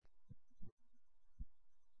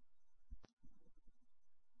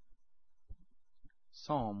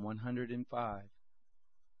Psalm 105.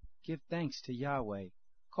 Give thanks to Yahweh,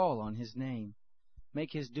 call on His name.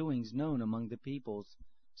 Make His doings known among the peoples.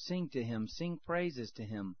 Sing to Him, sing praises to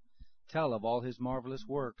Him. Tell of all His marvelous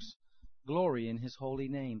works. Glory in His holy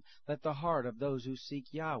name. Let the heart of those who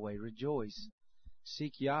seek Yahweh rejoice.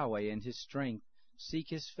 Seek Yahweh and His strength. Seek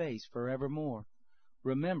His face forevermore.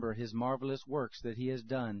 Remember His marvelous works that He has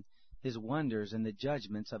done, His wonders and the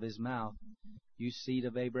judgments of His mouth. You seed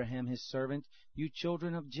of Abraham His servant, you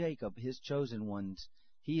children of Jacob His chosen ones.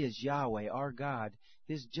 He is Yahweh our God.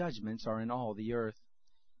 His judgments are in all the earth.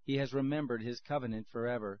 He has remembered His covenant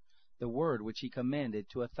forever, the word which He commanded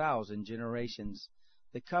to 1,000 generations,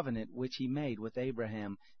 the covenant which He made with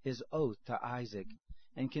Abraham, His oath to Isaac,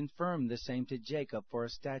 and confirmed the same to Jacob for a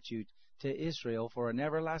statute, to Israel for an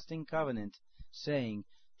everlasting covenant, saying,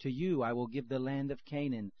 To you I will give the land of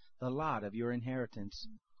Canaan, the lot of your inheritance.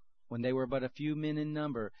 When they were but a few men in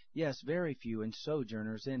number, yes, very few, and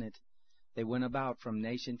sojourners in it, they went about from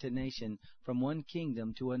nation to nation, from one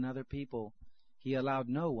kingdom to another people. He allowed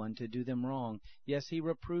no one to do them wrong. Yes, He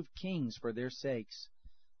reproved kings for their sakes.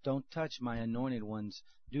 Don't touch my anointed ones.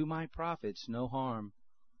 Do my prophets no harm.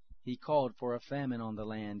 He called for a famine on the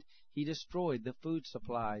land. He destroyed the food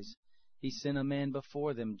supplies. He sent a man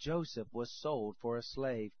before them. Joseph was sold for a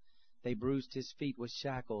slave. They bruised his feet with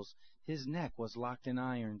shackles. His neck was locked in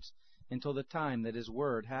irons, until the time that His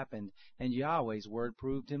word happened, and Yahweh's word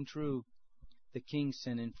proved Him true. The king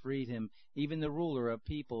sent and freed him, even the ruler of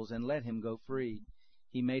peoples, and let him go free.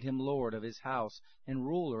 He made him lord of his house, and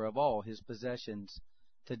ruler of all his possessions,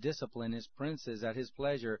 to discipline his princes at his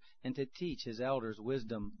pleasure, and to teach his elders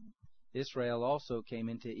wisdom. Israel also came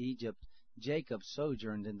into Egypt. Jacob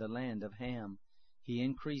sojourned in the land of Ham. He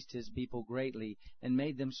increased his people greatly, and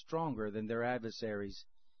made them stronger than their adversaries.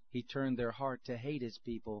 He turned their heart to hate His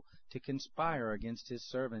people, to conspire against His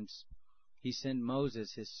servants. He sent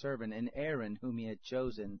Moses His servant, and Aaron whom He had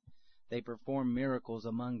chosen. They performed miracles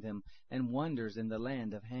among them, and wonders in the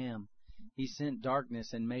land of Ham. He sent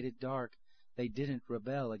darkness and made it dark. They didn't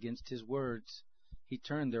rebel against His words. He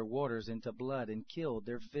turned their waters into blood, and killed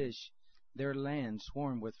their fish. Their land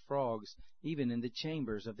swarmed with frogs, even in the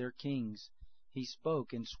chambers of their kings. He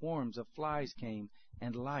spoke, and swarms of flies came,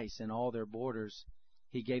 and lice in all their borders.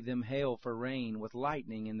 He gave them hail for rain, with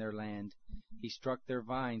lightning in their land. He struck their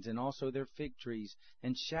vines and also their fig trees,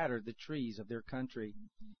 and shattered the trees of their country.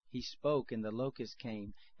 He spoke, and the locusts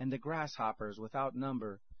came, and the grasshoppers without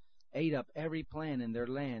number, ate up every plant in their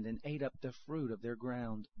land, and ate up the fruit of their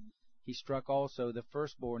ground. He struck also the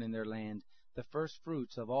firstborn in their land, the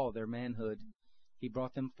firstfruits of all their manhood. He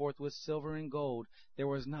brought them forth with silver and gold. There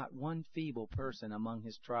was not one feeble person among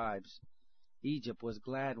His tribes. Egypt was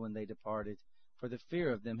glad when they departed, for the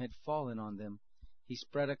fear of them had fallen on them. He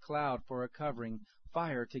spread a cloud for a covering,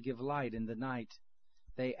 fire to give light in the night.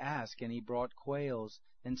 They asked, and He brought quails,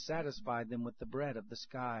 and satisfied them with the bread of the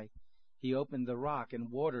sky. He opened the rock, and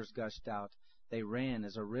waters gushed out. They ran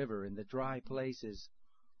as a river in the dry places.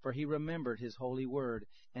 For He remembered His holy word,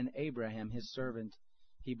 and Abraham His servant.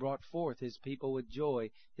 He brought forth His people with joy,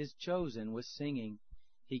 His chosen with singing.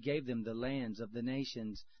 He gave them the lands of the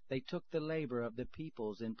nations. They took the labor of the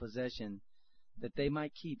peoples in possession, that they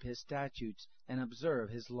might keep His statutes and observe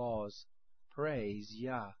His laws. Praise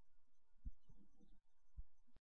Yah.